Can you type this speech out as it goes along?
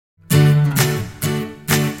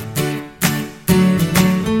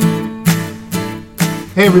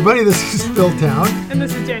Hey everybody, this is Phil Town. And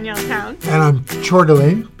this is Danielle Town. And I'm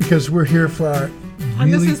Chordeling because we're here for our And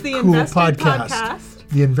really this is the cool Invested podcast.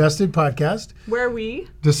 The Invested Podcast. Where we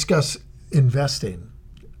discuss investing.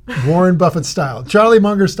 Warren Buffett style, Charlie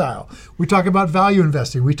Munger style. We talk about value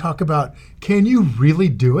investing. We talk about, can you really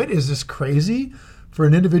do it? Is this crazy for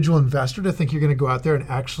an individual investor to think you're going to go out there and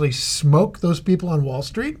actually smoke those people on Wall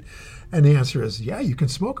Street? And the answer is, yeah, you can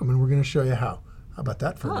smoke them, and we're going to show you how. How about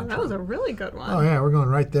that for an intro? that was a really good one. Oh, yeah, we're going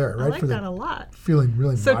right there. Right I like for that a lot. Feeling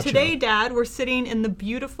really So macho. today, Dad, we're sitting in the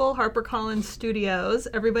beautiful HarperCollins studios.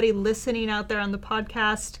 Everybody listening out there on the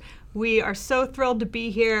podcast, we are so thrilled to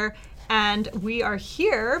be here. And we are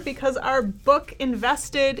here because our book,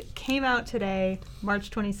 Invested, came out today,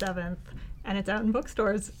 March 27th. And it's out in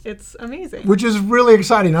bookstores. It's amazing. Which is really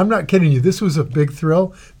exciting. I'm not kidding you. This was a big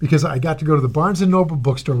thrill because I got to go to the Barnes & Noble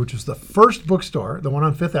bookstore, which was the first bookstore, the one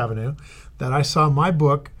on Fifth Avenue, that I saw my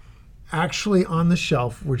book actually on the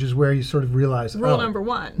shelf, which is where you sort of realize, Rule number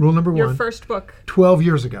one. Your first book. 12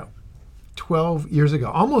 years ago. 12 years ago.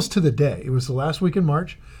 Almost to the day. It was the last week in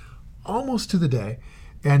March. Almost to the day.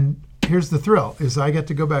 And here's the thrill, is I get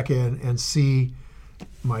to go back in and see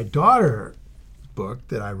my daughter book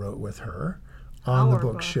that I wrote with her on the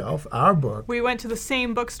bookshelf, our book. We went to the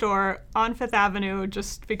same bookstore on Fifth Avenue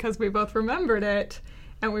just because we both remembered it.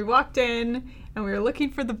 And we walked in and we were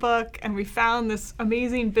looking for the book and we found this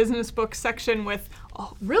amazing business book section with,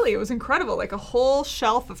 it was incredible, like a whole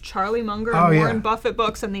shelf of Charlie Munger and Warren Buffett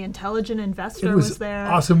books, and The Intelligent Investor was there.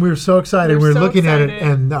 Awesome. We were so excited. We were looking at it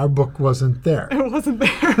and our book wasn't there. It wasn't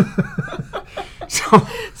there.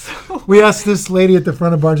 So we asked this lady at the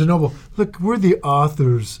front of Barnes & Noble, look, we're the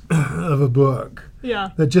authors of a book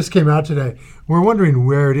that just came out today. We're wondering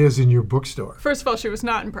where it is in your bookstore. First of all, she was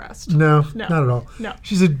not impressed. No, not at all. No.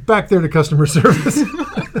 She said, back there to customer service.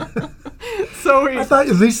 So I thought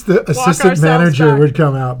at least the assistant manager would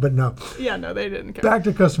come out, but no. Yeah, no, they didn't come. Back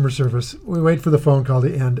to customer service. We wait for the phone call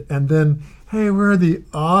to end, and then, hey, we're the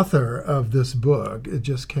author of this book. It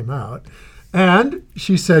just came out. And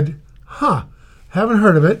she said, haven't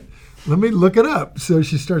heard of it. Let me look it up. So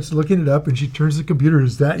she starts looking it up, and she turns the computer.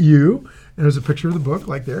 Is that you? And there's a picture of the book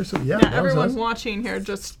like there. So yeah, everyone watching here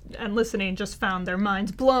and listening just found their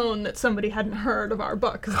minds blown that somebody hadn't heard of our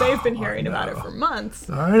book because they've been hearing about it for months.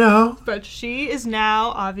 I know. But she is now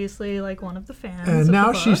obviously like one of the fans. And of now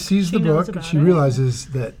the book. she sees the book and she realizes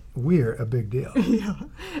that we're a big deal.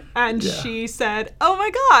 And she said, "Oh my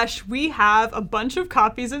gosh, we have a bunch of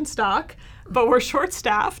copies in stock, but we're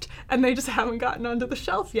short-staffed and they just haven't gotten onto the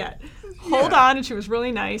shelf yet. Hold on." And she was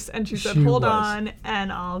really nice. And she said, hold on,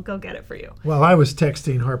 and I'll go get it for you. Well, I was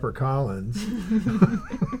texting HarperCollins.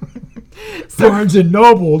 Barnes &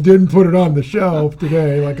 Noble didn't put it on the shelf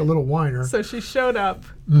today like a little whiner. So she showed up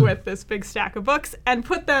with this big stack of books and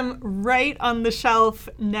put them right on the shelf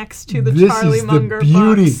next to the Charlie Munger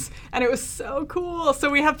books. And it was so cool. So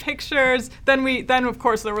we have pictures. Then of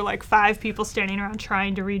course there were like 5 people standing around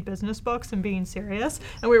trying to read business books and being serious.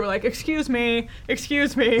 And we were like, excuse me,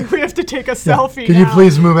 we have to take a selfie Can you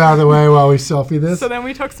please move out of the way while we selfie this? So then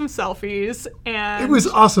we took some selfies, and it was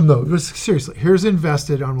awesome though. It was seriously, here's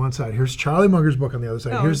Invested on one side. Here's Charlie Munger's book on the other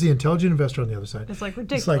side. Here's The Intelligent Investor on the other side. It's like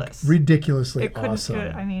ridiculous. It's like ridiculously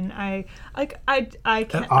awesome. I mean,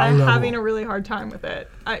 I'm having a really hard time with it.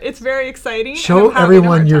 It's very exciting. Show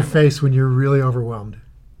everyone your face when you're really overwhelmed.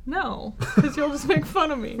 No, because you'll just make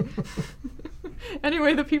fun of me.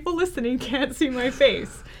 Anyway, the people listening can't see my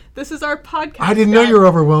face. This is our podcast. I didn't know you were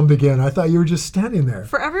overwhelmed again. I thought you were just standing there.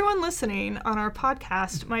 For everyone listening on our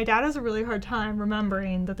podcast, my dad has a really hard time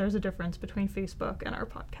remembering that there's a difference between Facebook and our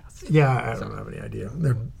podcast. Yeah, I don't have any idea.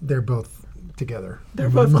 They're both together. They're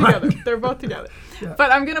both together. Yeah.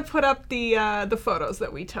 But I'm gonna put up the photos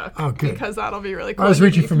that we took because that'll be really cool. I was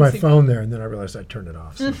reaching for my phone there, and then I realized I turned it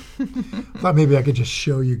off. So. I thought maybe I could just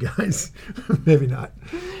show you guys. Maybe not.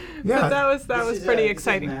 Yeah, but that was pretty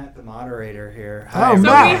exciting. Matt, the moderator here. Hi, so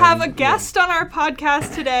Matt. we have a guest on our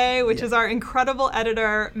podcast today, which is our incredible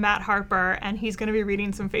editor, Matt Harper, and he's going to be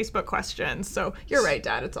reading some Facebook questions. So you're right,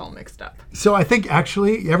 Dad, it's all mixed up. So I think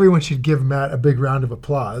actually everyone should give Matt a big round of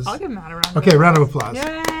applause. I'll give Matt a round. Okay, round of applause.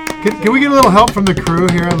 Yay! Can we get a little help from the crew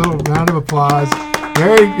here? A little round of applause.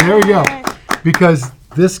 There we go. Because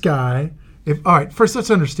this guy, all right, first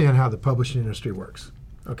let's understand how the publishing industry works.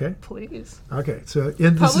 Okay? Please. Okay, so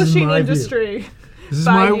publishing industry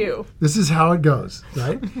by you. This is how it goes,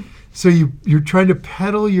 right? So you're trying to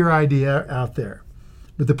peddle your idea out there.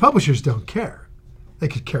 But the publishers don't care. They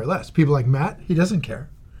could care less. People like Matt, he doesn't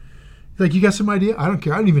care. Like, you got some idea? I don't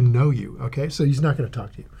care. I don't even know you, okay? So he's not going to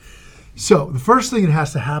talk to you. So the first thing that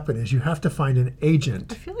has to happen is you have to find an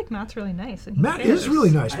agent. I feel like Matt's really nice. And Matt is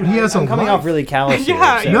really nice, but he has I'm coming off really callous here.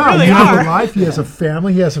 Yeah, so. you No, really he has are. a life. He has a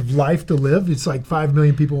family. He has a life to live. It's like 5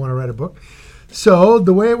 million people want to write a book. So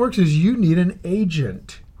the way it works is you need an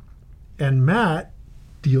agent. And Matt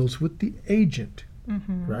deals with the agent,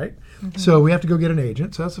 right? So we have to go get an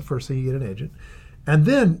agent. So that's the first thing, you get an agent. And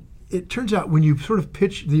then it turns out when you sort of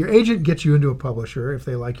pitch, your agent gets you into a publisher, if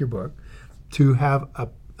they like your book, to have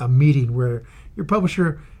a meeting where your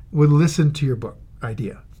publisher would listen to your book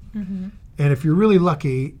idea. And if you're really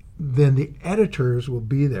lucky, then the editors will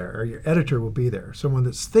be there, or your editor will be there, someone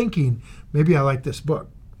that's thinking, maybe I like this book,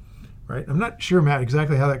 right? I'm not sure, Matt,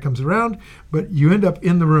 exactly how that comes around, but you end up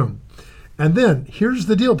in the room. And then here's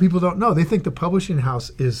the deal people don't know. They think the publishing house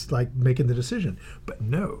is like making the decision. But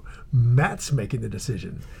no, Matt's making the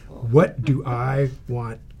decision. What do I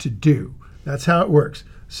want to do? That's how it works.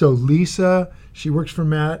 So Lisa, she works for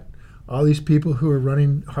Matt. All these people who are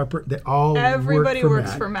running Harper, they all Everybody work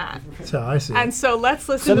works for for Matt. That's how I see it. And so let's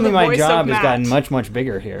listen Suddenly to the my voice job of has Matt. gotten much, much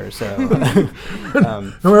bigger here. So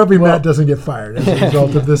And we're hoping Matt doesn't get fired as a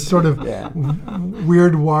result of this sort of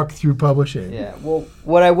weird walk through publishing. Yeah. Well,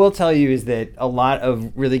 what I will tell you is that a lot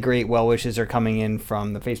of really great well wishes are coming in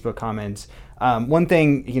from the Facebook comments. One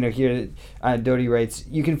thing, here, Dodie writes,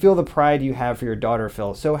 you can feel the pride you have for your daughter,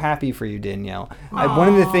 Phil. So happy for you, Danielle. One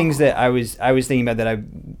of the things that I was thinking about that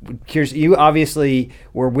I'm curious, you obviously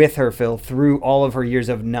were with her, Phil, through all of her years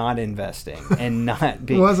of not investing and not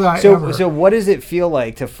being. Was I so, ever? So what does it feel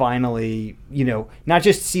like to finally, not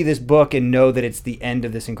just see this book and know that it's the end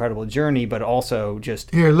of this incredible journey, but also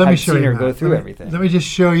just Here, let me have show seen you her Matt. go through everything. Let me just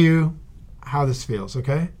show you how this feels,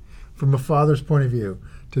 okay? From a father's point of view.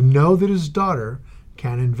 To know that his daughter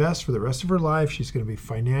can invest for the rest of her life. She's going to be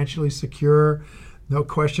financially secure. No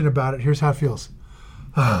question about it. Here's how it feels.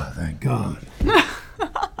 Ah, thank God.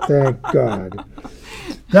 Thank God.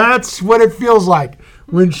 That's what it feels like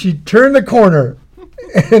when she turned the corner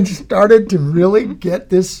and started to really get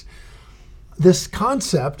this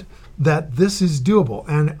concept that this is doable.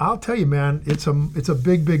 And I'll tell you, man, it's a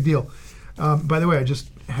big, big deal. By the way, I just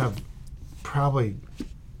have probably...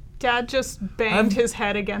 Dad just banged his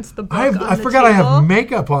head against the book. I forgot I have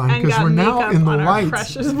makeup on because we're now in the lights.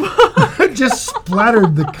 Precious book. I just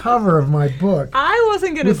splattered the cover of my book. I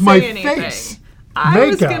wasn't gonna with say my anything. face. I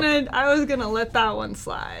was Makeup. gonna let that one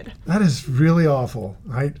slide. That is really awful.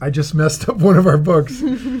 I just messed up one of our books.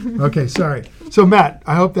 Okay, sorry. So Matt,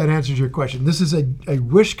 I hope that answers your question. This is a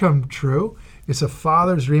wish come true. It's a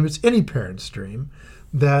father's dream. It's any parent's dream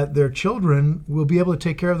that their children will be able to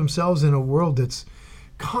take care of themselves in a world that's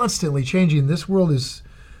constantly changing. This world is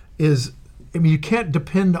you can't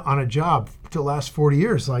depend on a job to last 40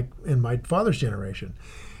 years like in my father's generation.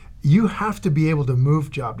 You have to be able to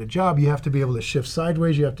move job to job. You have to be able to shift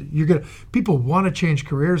sideways. People want to change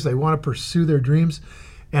careers. They want to pursue their dreams,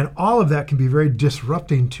 and all of that can be very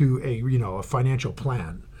disrupting to a financial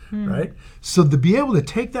plan, right? So to be able to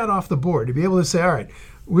take that off the board, to be able to say, all right,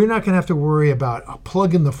 we're not going to have to worry about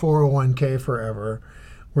plugging the 401k forever.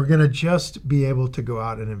 We're going to just be able to go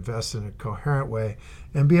out and invest in a coherent way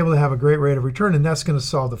and be able to have a great rate of return, and that's going to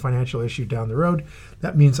solve the financial issue down the road.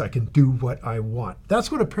 That means I can do what I want. That's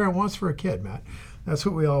what a parent wants for a kid, Matt. That's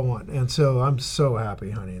what we all want. And so I'm so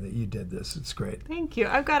happy, honey, that you did this. It's great. Thank you.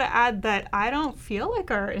 I've got to add that I don't feel like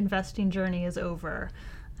our investing journey is over.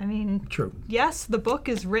 I mean, True. Yes, the book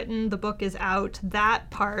is written, the book is out. That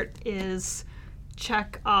part is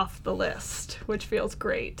check off the list, which feels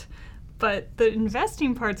great. But the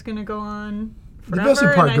investing part's going to go on forever. The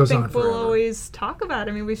investing part goes on and I think we'll forever. always talk about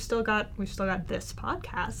it. I mean, we've still got this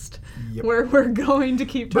podcast where we're going to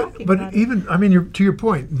keep talking about it. But even, I mean, to your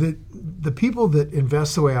point, the people that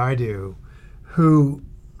invest the way I do, who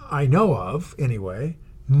I know of anyway,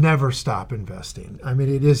 never stop investing. I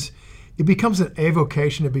mean, it becomes an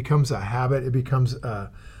avocation, it becomes a habit, it becomes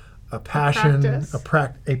a passion,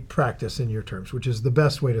 a practice in your terms, which is the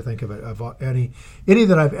best way to think of it, of any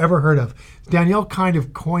that I've ever heard of. Danielle kind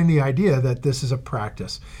of coined the idea that this is a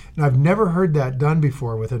practice. And I've never heard that done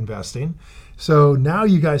before with investing. So now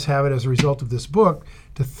you guys have it as a result of this book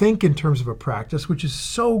to think in terms of a practice, which is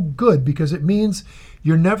so good because it means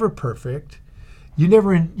you're never perfect. You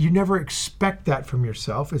never expect that from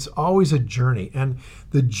yourself. It's always a journey. And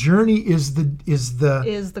the journey is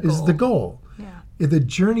the goal. Yeah. The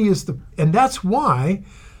journey is and that's why,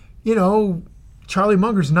 Charlie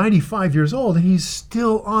Munger's 95 years old and he's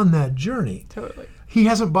still on that journey. Totally. He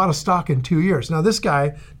hasn't bought a stock in 2 years. Now this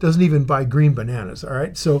guy doesn't even buy green bananas, all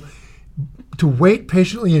right? So to wait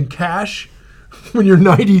patiently in cash when you're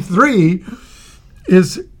 93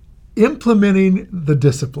 is implementing the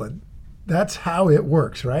discipline. That's how it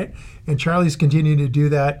works, right? And Charlie's continuing to do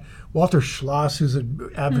that. Walter Schloss, who's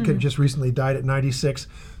an advocate, just recently died at 96,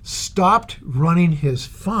 stopped running his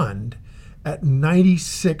fund at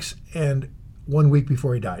 96 and 1 week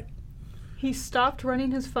before he died. He stopped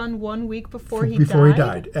running his fund 1 week before he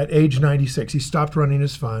died. At age 96. He stopped running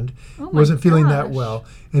his fund, wasn't feeling that well,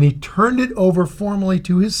 and he turned it over formally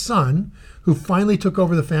to his son, who finally took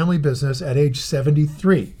over the family business at age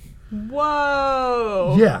 73.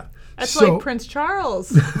 Whoa. Yeah. That's like Prince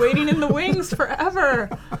Charles, waiting in the wings forever.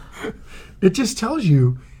 It just tells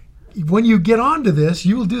you, when you get onto this,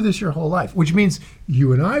 you will do this your whole life, which means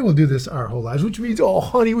you and I will do this our whole lives, which means, oh,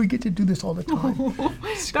 honey, we get to do this all the time.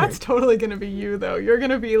 That's totally going to be you, though. You're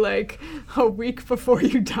going to be like a week before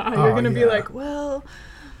you die. You're going to be like, well,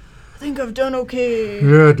 I think I've done okay.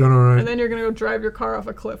 Yeah, done all right. And then you're going to go drive your car off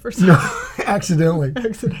a cliff or something. No, accidentally.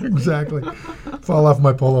 Exactly. Fall off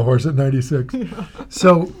my polo horse at 96. Yeah.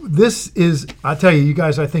 So this is, I'll tell you, you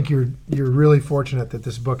guys, I think you're really fortunate that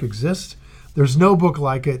this book exists. There's no book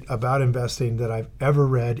like it about investing that I've ever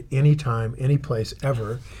read, anytime, any place,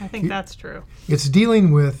 ever. I think that's true. It's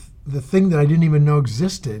dealing with the thing that I didn't even know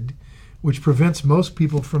existed, which prevents most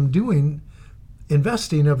people from doing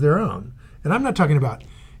investing of their own. And I'm not talking about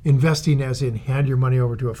investing as in hand your money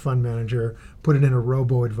over to a fund manager, put it in a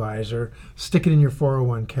robo-advisor, stick it in your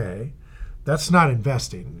 401k. That's not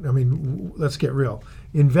investing. I mean, let's get real.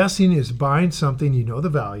 Investing is buying something you know the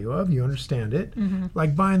value of, you understand it,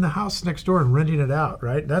 like buying the house next door and renting it out,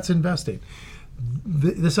 right? That's investing.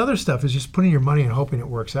 This other stuff is just putting your money and hoping it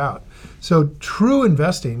works out. So true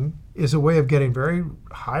investing is a way of getting very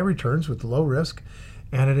high returns with low risk,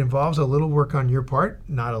 and it involves a little work on your part,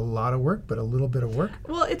 not a lot of work, but a little bit of work.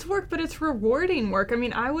 Well, it's work, but it's rewarding work. I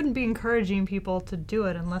mean, I wouldn't be encouraging people to do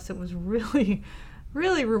it unless it was really,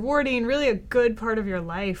 really rewarding, really a good part of your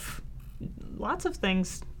life. Lots of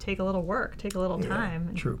things take a little work, take a little time.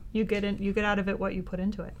 And true. You get out of it what you put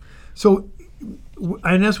into it. So,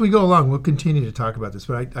 and as we go along, we'll continue to talk about this,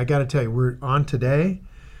 but I got to tell you, we're on today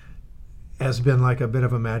has been like a bit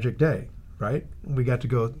of a magic day, right? We got to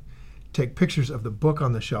go take pictures of the book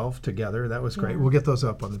on the shelf together. That was great. We'll get those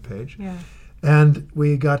up on the page. Yeah. And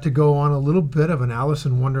we got to go on a little bit of an Alice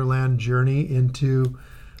in Wonderland journey into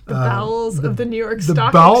the bowels of the New York Stock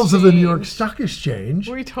Exchange. The bowels of the New York Stock Exchange.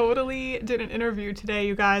 We totally did an interview today,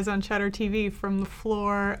 you guys, on Cheddar TV from the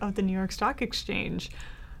floor of the New York Stock Exchange,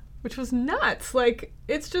 which was nuts. Like,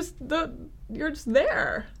 it's just you're just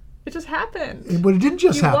there. It just happened. But it didn't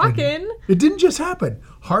just happen. You walk in. It didn't just happen.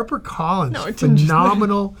 HarperCollins,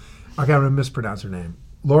 phenomenal. Okay, I'm going to mispronounce her name.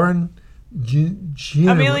 Lauren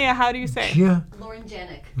Amelia, how do you say? Lauren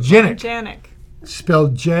Janik. Janik.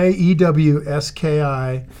 Spelled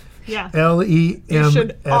Jewski. Yeah. LEMST. You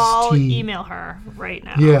should all email her right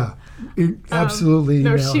now. Yeah. Absolutely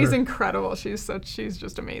email her. No, she's her. incredible. She's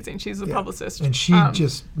just amazing. She's a publicist. And she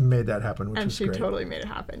just made that happen, which was great. And she totally made it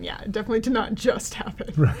happen. Yeah, it definitely did not just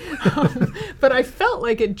happen. Right. But I felt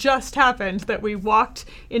like it just happened, that we walked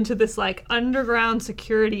into this like underground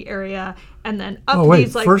security area and then up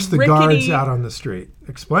these like first the rickety... guards out on the street.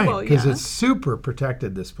 Explain, because it's super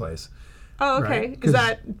protected, this place. Oh, okay. Right? Is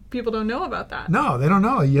that people don't know about that? No, they don't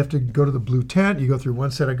know. You have to go to the blue tent. You go through one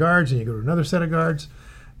set of guards, and you go to another set of guards.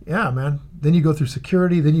 Yeah, man. Then you go through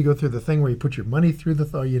security. Then you go through the thing where you put your money through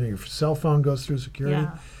your cell phone goes through security.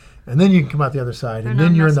 Yeah. And then you can come out the other side. And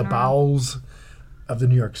then you're in the bowels of the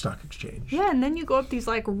New York Stock Exchange. Yeah, and then you go up these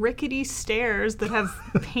like rickety stairs that have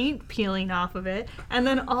paint peeling off of it. And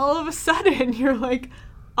then all of a sudden you're like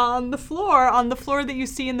on the floor that you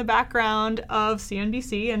see in the background of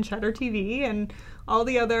CNBC and Cheddar TV and all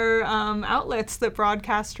the other outlets that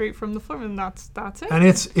broadcast straight from the floor, and that's it. And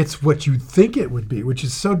it's what you think it would be, which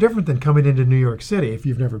is so different than coming into New York City. If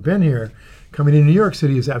you've never been here, coming into New York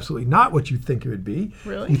City is absolutely not what you think it would be.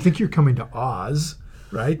 Really? You think you're coming to Oz,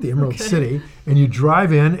 right, the Emerald City, and you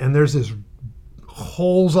drive in, and there's this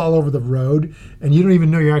holes all over the road, and you don't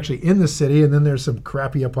even know you're actually in the city, and then there's some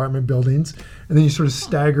crappy apartment buildings, and then you sort of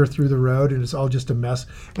stagger through the road, and it's all just a mess.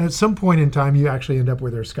 And at some point in time, you actually end up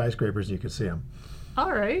where there's skyscrapers, and you can see them.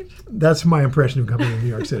 All right. That's my impression of coming to New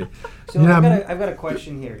York City. So I've got a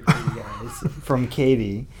question here for you guys from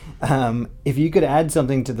Katie. If you could add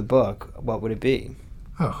something to the book, what would it be?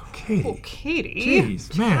 Oh, Katie. Oh, Katie.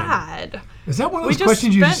 Jeez, man. God. Is that one of those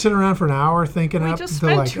questions you just sit around for an hour thinking up? We just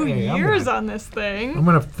spent 2 years on this thing. I'm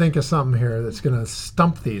going to think of something here that's going to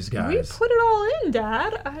stump these guys. We put it all in,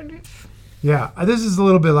 Dad. Yeah, this is a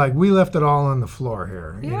little bit like we left it all on the floor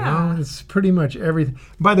here. You know? It's pretty much everything.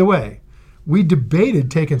 By the way, we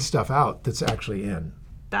debated taking stuff out that's actually in.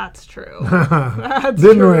 That's true. That's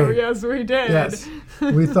true. We? Yes, we did. Yes.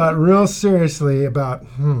 We thought real seriously about,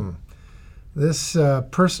 this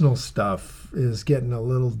personal stuff is getting a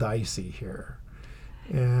little dicey here.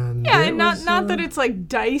 And and not that it's like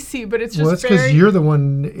dicey, but it's just well, it's because you're the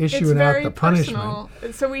one issuing out the personal.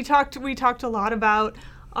 punishment. So we talked a lot about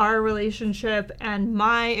our relationship and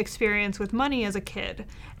my experience with money as a kid.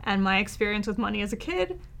 And my experience with money as a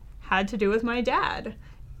kid had to do with my dad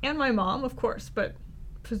and my mom, of course, but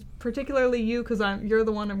particularly you, because you're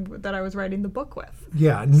the one that I was writing the book with.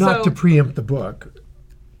 Yeah, not to preempt the book.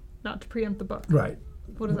 Not to preempt the book. Right.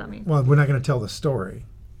 What does that mean? Well, we're not going to tell the story.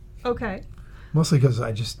 Okay. Mostly because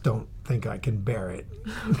I just don't think I can bear it.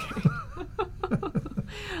 Okay.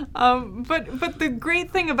 But the great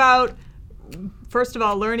thing about, first of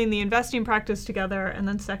all, learning the investing practice together, and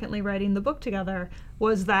then secondly, writing the book together,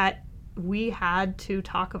 was that we had to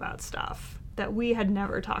talk about stuff that we had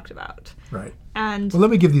never talked about. Right. And well,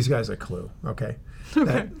 let me give these guys a clue, okay?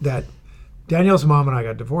 Okay. That Danielle's mom and I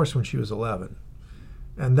got divorced when she was 11.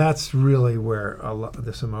 And that's really where a lot of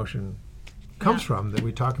this emotion comes from that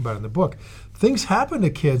we talk about in the book. Things happen to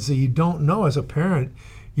kids that you don't know as a parent.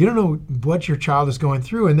 You don't know what your child is going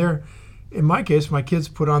through. And in my case, my kids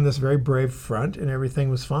put on this very brave front and everything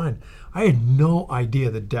was fine. I had no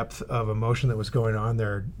idea the depth of emotion that was going on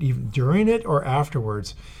there, even during it or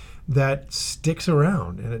afterwards, that sticks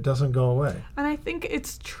around and it doesn't go away. And I think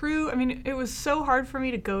it's true. I mean, it was so hard for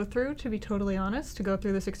me to go through, to be totally honest, to go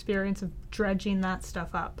through this experience of dredging that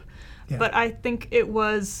stuff up. Yeah. But I think it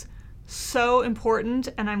was so important,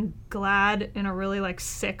 and I'm glad in a really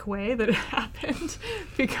sick way that it happened,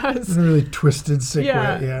 because in a really twisted, sick way.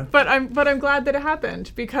 Yeah. But I'm glad that it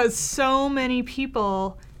happened, because so many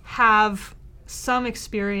people have some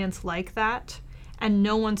experience like that, and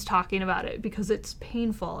no one's talking about it because it's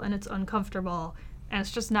painful and it's uncomfortable and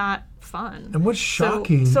it's just not fun. And what's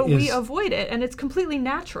shocking so we avoid it, and it's completely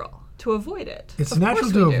natural to avoid it. It's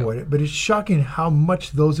natural to avoid it, but it's shocking how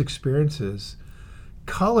much those experiences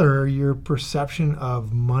color your perception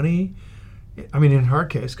of money. I mean, in our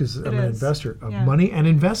case, because I'm an investor, of money and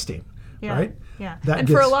investing, right? Yeah. And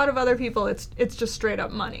for a lot of other people, it's just straight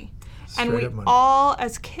up money. And we all,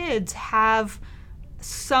 as kids, have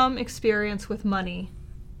some experience with money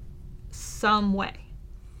some way.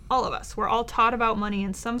 All of us. We're all taught about money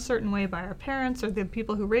in some certain way by our parents or the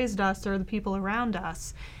people who raised us or the people around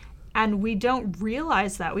us. And we don't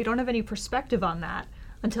realize that. We don't have any perspective on that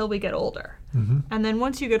until we get older. Mm-hmm. And then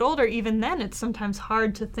once you get older, even then, it's sometimes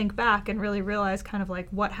hard to think back and really realize kind of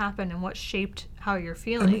what happened and what shaped how you're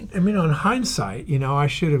feeling. I mean, on hindsight, I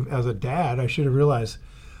should have, as a dad, I should have realized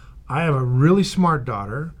I have a really smart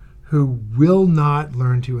daughter who will not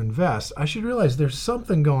learn to invest. I should realize there's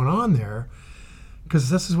something going on there, because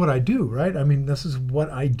this is what I do, right? I mean, this is what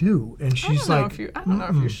I do. And she's I don't know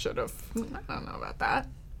if you should have. I don't know about that.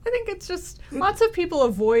 I think it's just lots of people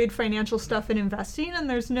avoid financial stuff in investing, and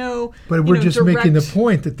there's no. But we're just making the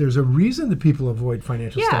point that there's a reason that people avoid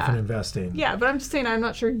financial stuff in investing. Yeah, but I'm just saying I'm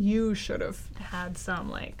not sure you should have had some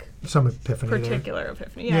epiphany. Particular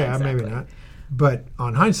epiphany. Yeah, exactly. Maybe not. But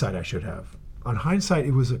on hindsight, I should have. On hindsight,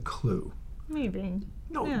 it was a clue. Maybe.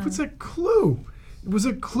 No, it was a clue. It was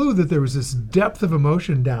a clue that there was this depth of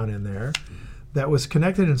emotion down in there that was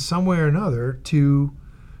connected in some way or another to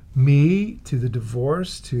me, to the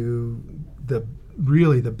divorce, to the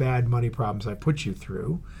bad money problems I put you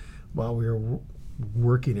through while we were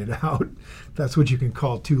working it out. That's what you can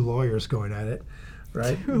call two lawyers going at it,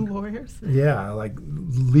 right? Two lawyers? Yeah, like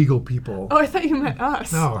legal people. Oh, I thought you meant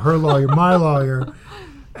us. No, her lawyer, my lawyer,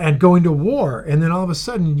 and going to war. And then all of a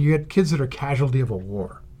sudden you get kids that are casualty of a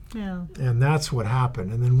war. Yeah. And that's what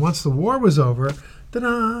happened. And then once the war was over,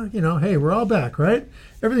 ta-da, hey, we're all back, right?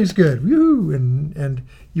 Everything's good. Woo! And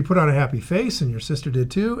you put on a happy face, and your sister did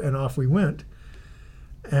too, and off we went.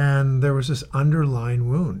 And there was this underlying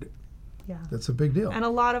wound. Yeah. That's a big deal. And a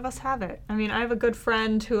lot of us have it. I mean, I have a good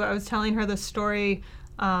friend who I was telling her this story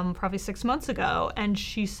probably 6 months ago, and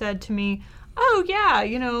she said to me, oh, yeah,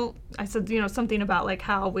 I said, something about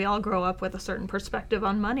how we all grow up with a certain perspective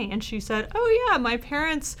on money. And she said, oh, yeah, my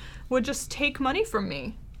parents would just take money from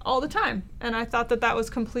me all the time. And I thought that was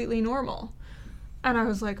completely normal. And I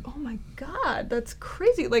was like, oh, my God, that's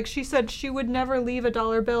crazy. She said she would never leave a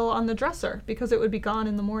dollar bill on the dresser because it would be gone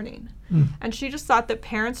in the morning. Mm. And she just thought that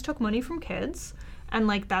parents took money from kids. And,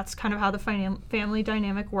 that's kind of how the family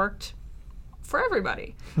dynamic worked for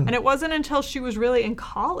everybody. And it wasn't until she was really in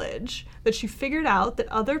college that she figured out that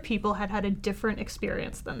other people had a different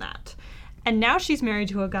experience than that. And now she's married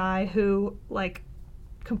to a guy who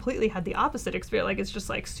completely had the opposite experience. It's just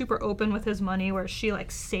super open with his money, where she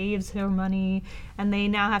saves her money, and they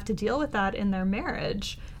now have to deal with that in their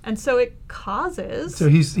marriage. And so it causes. So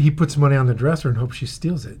he puts money on the dresser and hopes she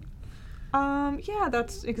steals it. Yeah,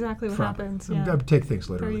 that's exactly what happens. Yeah. I take things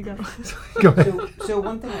literally. There you go. Go ahead. So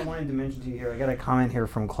one thing I wanted to mention to you here, I got a comment here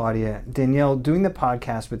from Claudia. Danielle, doing the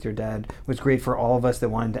podcast with your dad was great for all of us that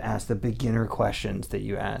wanted to ask the beginner questions that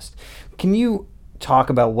you asked. Can you talk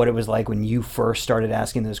about what it was like when you first started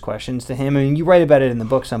asking those questions to him? I mean, you write about it in the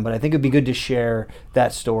book some, but I think it'd be good to share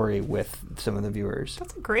that story with some of the viewers.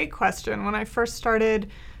 That's a great question. When I first started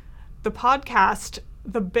the podcast,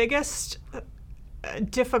 the biggest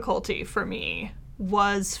difficulty for me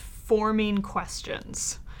was forming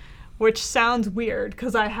questions, which sounds weird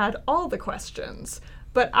because I had all the questions,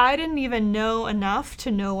 but I didn't even know enough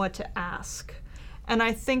to know what to ask. And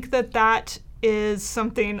I think that is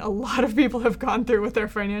something a lot of people have gone through with their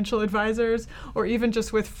financial advisors, or even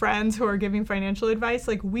just with friends who are giving financial advice.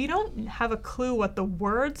 Like, we don't have a clue what the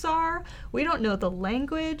words are. We don't know the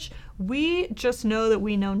language. We just know that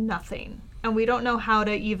we know nothing, and we don't know how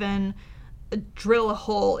to even drill a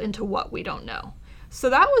hole into what we don't know. So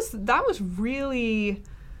that was really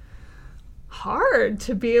hard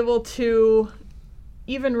to be able to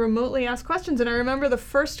even remotely ask questions. And I remember the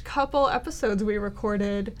first couple episodes we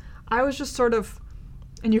recorded, I was just sort of,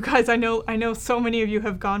 and you guys, I know so many of you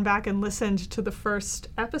have gone back and listened to the first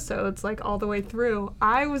episodes, like all the way through.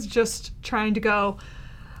 I was just trying to go,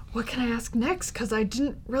 what can I ask next? Because I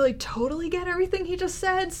didn't really totally get everything he just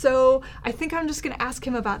said, so I think I'm just going to ask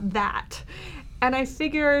him about that. And I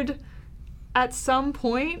figured at some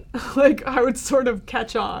point, like, I would sort of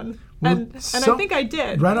catch on. Well, and I think I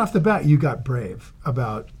did. Right off the bat, you got brave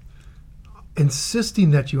about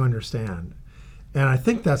insisting that you understand. And I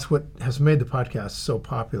think that's what has made the podcast so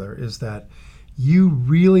popular, is that you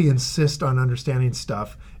really insist on understanding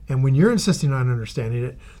stuff. And when you're insisting on understanding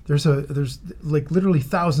it, there's like literally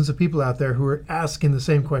thousands of people out there who are asking the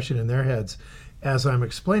same question in their heads as I'm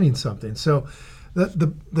explaining something. So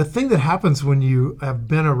the thing that happens when you have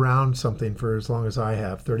been around something for as long as I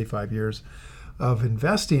have, 35 years of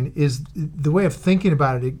investing, is the way of thinking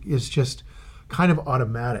about it is just kind of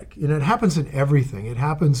automatic. You know, it happens in everything. It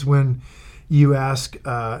happens when you ask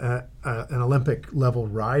an Olympic level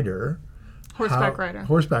rider, horseback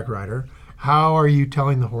rider, how are you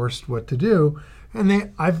telling the horse what to do?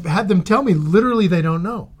 And I've had them tell me literally they don't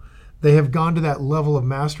know. They have gone to that level of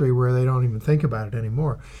mastery where they don't even think about it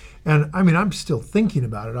anymore. And I mean, I'm still thinking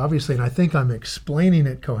about it, obviously, and I think I'm explaining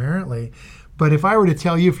it coherently. But if I were to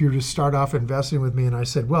tell you, if you were to start off investing with me and I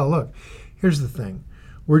said, well, look, here's the thing.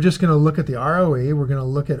 We're just going to look at the ROE. We're going to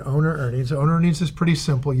look at owner earnings. Owner earnings is pretty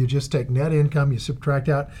simple. You just take net income, you subtract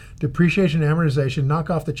out depreciation and amortization,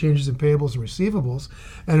 knock off the changes in payables and receivables,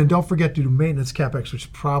 and then don't forget to do maintenance CapEx, which is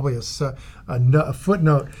probably a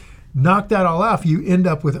footnote. Knock that all off, you end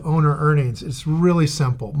up with owner earnings. It's really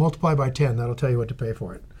simple. Multiply by 10. That'll tell you what to pay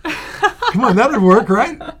for it. Come on, that would work,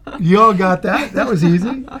 right? You all got that? That was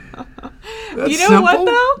easy. That's you know simple. What,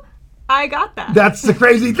 though? I got that. That's the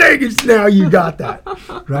crazy thing, is now you got that,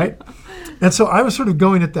 right? And so I was sort of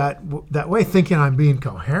going at that way, thinking I'm being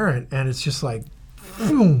coherent, and it's just like,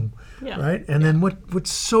 boom, right? And then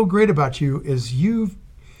what's so great about you is you've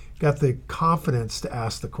got the confidence to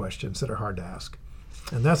ask the questions that are hard to ask.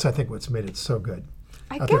 And that's, I think, what's made it so good.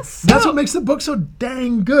 I guess so. That's what makes the book so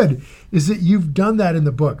dang good, is that you've done that in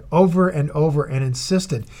the book over and over and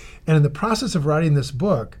insisted. And in the process of writing this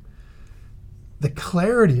book, the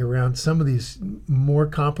clarity around some of these more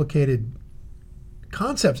complicated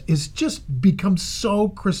concepts is just become so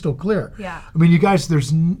crystal clear. Yeah. I mean, you guys,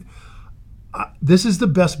 this is the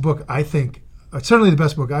best book, I think, certainly the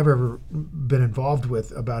best book I've ever been involved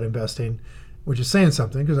with about investing, which is saying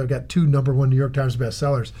something, because I've got 2 #1 New York Times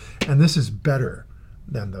bestsellers, and this is better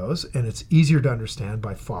than those, and it's easier to understand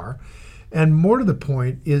by far. And more to the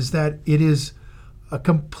point is that it is a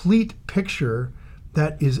complete picture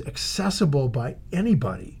that is accessible by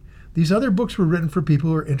anybody. These other books were written for people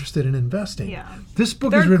who are interested in investing. Yeah. This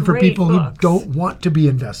book is written for people who don't want to be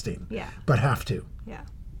investing, but have to. Yeah.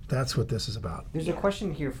 That's what this is about. There's a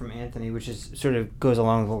question here from Anthony, which is sort of goes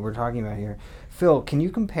along with what we're talking about here. Phil, can you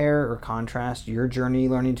compare or contrast your journey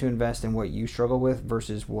learning to invest and what you struggle with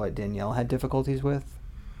versus what Danielle had difficulties with?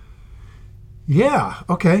 Yeah,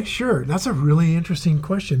 okay, sure. That's a really interesting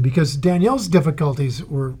question, because Danielle's difficulties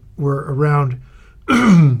were around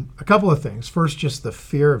a couple of things. First, just the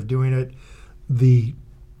fear of doing it, the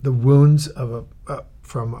wounds of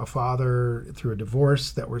from a father through a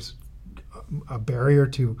divorce that was a barrier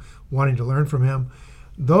to wanting to learn from him.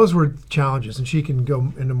 Those were challenges, and she can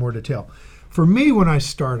go into more detail. For me, when I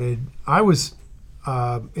started, I was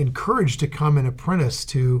encouraged to come and apprentice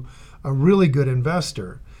to a really good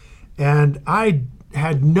investor. And I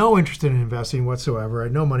had no interest in investing whatsoever. I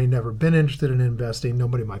had no money, never been interested in investing.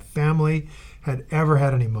 Nobody in my family had ever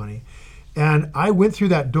had any money. And I went through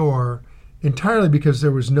that door entirely because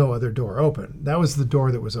there was no other door open. That was the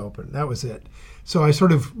door that was open. That was it. So I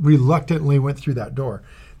sort of reluctantly went through that door.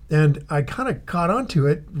 And I kind of caught onto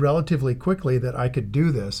it relatively quickly that I could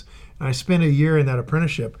do this. And I spent a year in that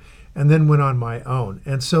apprenticeship and then went on my own.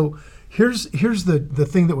 And so here's the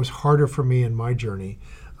thing that was harder for me in my journey,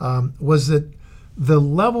 was that the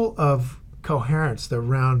level of coherence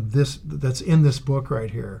around this that's in this book right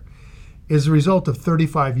here is a result of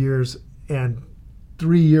 35 years and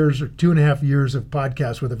 3 years or 2.5 years of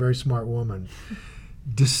podcasts with a very smart woman,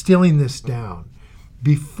 distilling this down.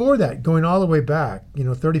 Before that, going all the way back,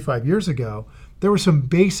 35 years ago, there were some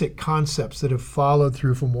basic concepts that have followed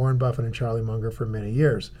through from Warren Buffett and Charlie Munger for many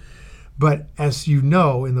years. But as you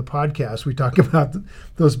know, in the podcast, we talk about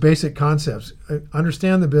those basic concepts.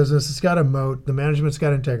 Understand the business, it's got a moat, the management's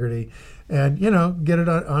got integrity, and, get it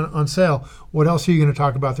on sale. What else are you going to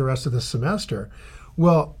talk about the rest of the semester?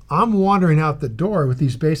 Well, I'm wandering out the door with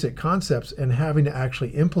these basic concepts and having to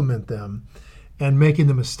actually implement them and making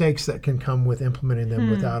the mistakes that can come with implementing them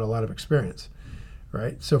without a lot of experience,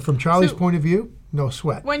 right? So from Charlie's point of view, no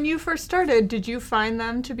sweat. When you first started, did you find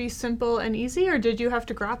them to be simple and easy, or did you have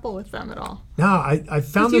to grapple with them at all? No, I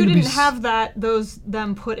found them to be... you didn't have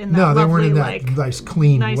them put in that no, lovely, they weren't in that nice,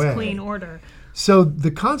 clean way. Clean order. So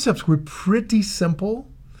the concepts were pretty simple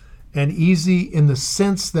and easy in the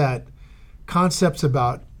sense that concepts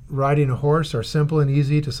about riding a horse are simple and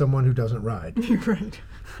easy to someone who doesn't ride. Right.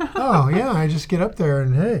 Oh, yeah, I just get up there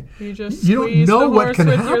and, hey, you don't know what can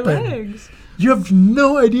happen. Your legs. You have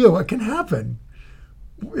no idea what can happen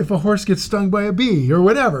if a horse gets stung by a bee or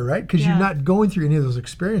whatever, right? Because you're not going through any of those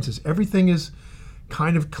experiences. Everything is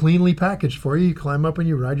kind of cleanly packaged for you. You climb up and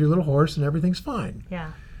you ride your little horse and everything's fine.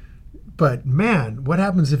 Yeah. But, man, what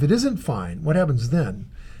happens if it isn't fine? What happens then?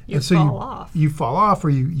 You fall off. You fall off, or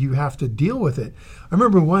you have to deal with it. I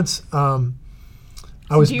remember once I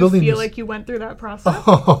was building this. Do you feel like you went through that process?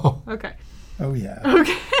 Oh. Okay. Oh, yeah.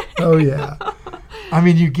 Okay. Oh, yeah. I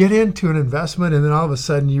mean, you get into an investment and then all of a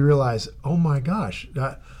sudden you realize, oh, my gosh,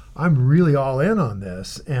 I'm really all in on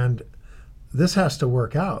this and this has to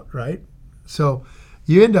work out, right? So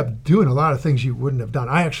you end up doing a lot of things you wouldn't have done.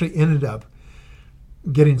 I actually ended up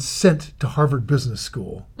getting sent to Harvard Business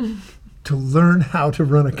School to learn how to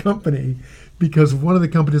run a company because one of the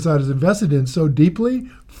companies I was invested in so deeply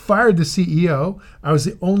fired the CEO. I was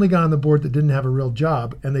the only guy on the board that didn't have a real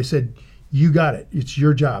job. And they said, you got it. It's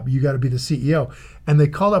your job. You got to be the CEO. And they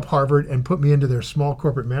called up Harvard and put me into their small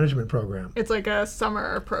corporate management program. It's like a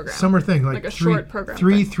summer program. Summer thing. Like a short program.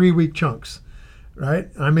 Three 3-week chunks, right?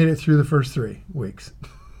 I made it through the first 3 weeks.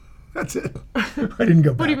 That's it. I didn't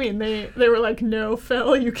go back. What do you mean? They were like, no,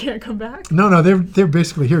 Phil, you can't come back? No, they're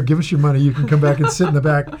basically, here, give us your money. You can come back and sit in the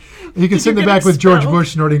back. You can sit in the back with George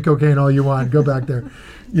Bush snorting cocaine all you want. Go back there.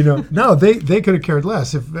 No, they could have cared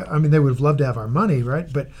less. They would have loved to have our money, right?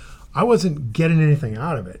 But I wasn't getting anything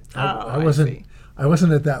out of it. I wasn't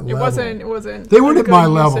at that level. It wasn't. They weren't at my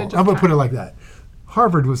level. I'm going to put it like that.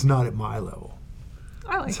 Harvard was not at my level.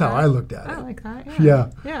 I like That's that. how I looked at it. I like that. Yeah.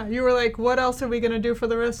 Yeah. You were like, what else are we going to do for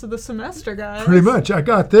the rest of the semester, guys? Pretty much. I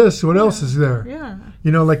got this. What else is there? Yeah.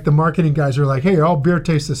 Like the marketing guys are like, hey, all beer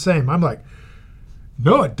tastes the same. I'm like,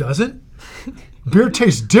 no, it doesn't. Beer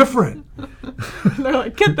tastes different. They're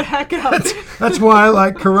like, get the heck out. That's why I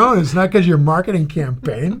like Corona. It's not because your marketing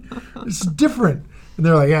campaign. It's different. And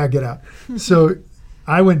they're like, yeah, get out. So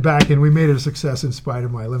I went back and we made it a success in spite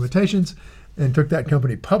of my limitations and took that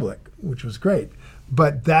company public, which was great.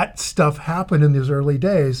 But that stuff happened in those early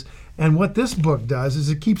days. And what this book does is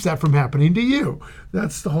it keeps that from happening to you.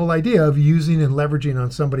 That's the whole idea of using and leveraging on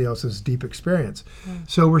somebody else's deep experience.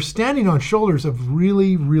 So we're standing on shoulders of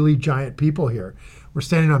really, really giant people here. We're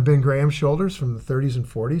standing on Ben Graham's shoulders from the 30s and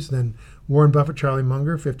 40s, then Warren Buffett, Charlie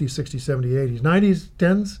Munger, 50s, 60s, 70s, 80s, 90s,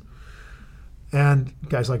 10s, and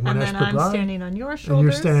guys like Manesh Prabhat. And then I'm standing on your shoulders. And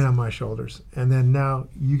you're standing on my shoulders. And then now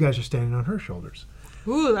you guys are standing on her shoulders.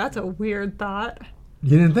 Ooh, that's a weird thought.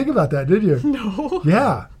 You didn't think about that, did you? No.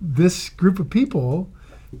 Yeah. This group of people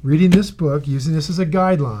reading this book, using this as a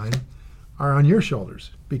guideline, are on your shoulders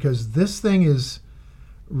because this thing is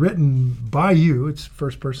written by you. It's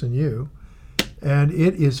first person you. And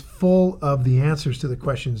it is full of the answers to the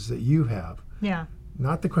questions that you have. Yeah.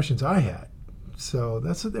 Not the questions I had. So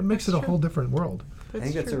that makes it a whole different world. I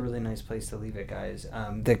think that's a really nice place to leave it, guys.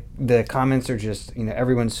 The comments are just,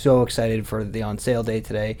 everyone's so excited for the on sale day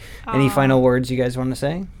today. Any final words you guys want to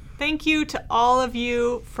say? Thank you to all of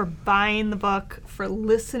you for buying the book, for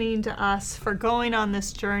listening to us, for going on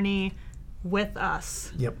this journey with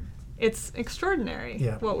us. Yep. It's extraordinary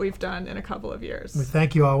what we've done in a couple of years. We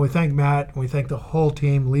thank you all. We thank Matt. We thank the whole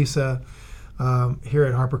team, Lisa, here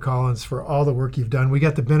at HarperCollins for all the work you've done. We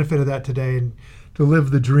got the benefit of that today, and to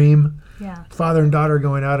live the dream. Yeah. Father and daughter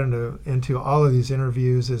going out into all of these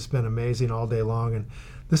interviews has been amazing all day long. And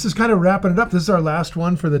this is kind of wrapping it up. This is our last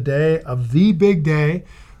one for the day of the big day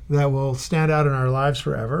that will stand out in our lives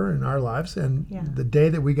forever, in our lives, and the day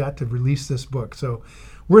that we got to release this book. So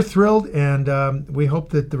we're thrilled, and we hope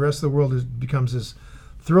that the rest of the world becomes as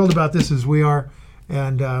thrilled about this as we are.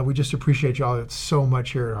 And we just appreciate you all so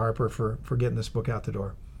much here at Harper for getting this book out the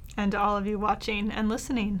door. And to all of you watching and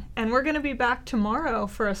listening. And we're going to be back tomorrow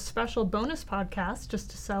for a special bonus podcast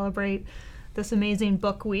just to celebrate this amazing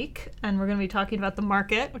book week. And we're going to be talking about the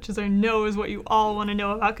market, which I know is what you all want to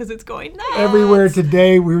know about because it's going nuts. Everywhere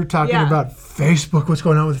today we were talking about Facebook, what's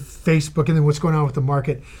going on with Facebook, and then what's going on with the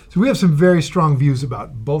market. So we have some very strong views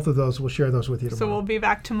about both of those. We'll share those with you tomorrow. So we'll be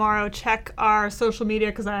back tomorrow. Check our social media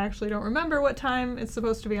because I actually don't remember what time it's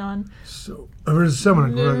supposed to be on. So it's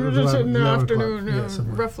 7 o'clock. In the 11 afternoon,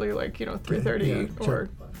 o'clock. roughly like 3:30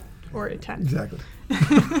 or at 10. Exactly.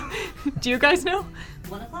 Do you guys know?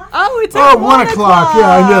 1 o'clock? Oh, it's at 1 o'clock.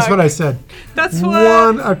 Yeah, that's what I said. That's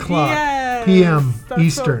what. 1 o'clock p.m.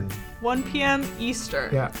 Eastern. 1 p.m.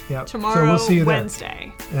 Eastern. Yeah. Tomorrow, so we'll see you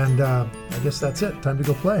Wednesday. There. And I guess that's it. Time to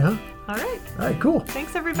go play, huh? All right, cool.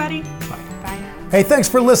 Thanks, everybody. Bye. Bye. Hey, thanks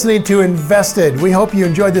for listening to Invested. We hope you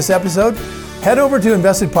enjoyed this episode. Head over to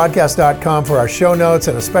investedpodcast.com for our show notes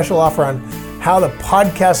and a special offer on how the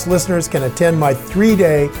podcast listeners can attend my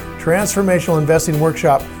 3-day transformational investing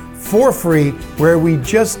workshop for free, where we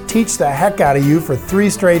just teach the heck out of you for 3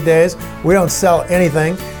 straight days. We don't sell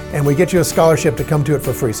anything, and we get you a scholarship to come to it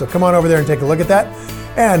for free. So come on over there and take a look at that.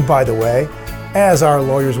 And by the way, as our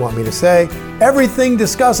lawyers want me to say, everything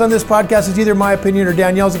discussed on this podcast is either my opinion or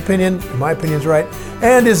Danielle's opinion, and my opinion's right,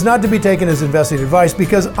 and is not to be taken as investing advice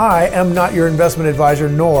because I am not your investment advisor,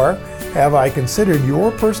 nor have I considered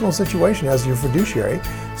your personal situation as your fiduciary.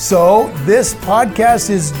 So this podcast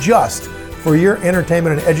is just for your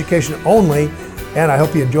entertainment and education only, and I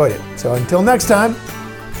hope you enjoyed it. So until next time,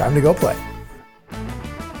 time to go play.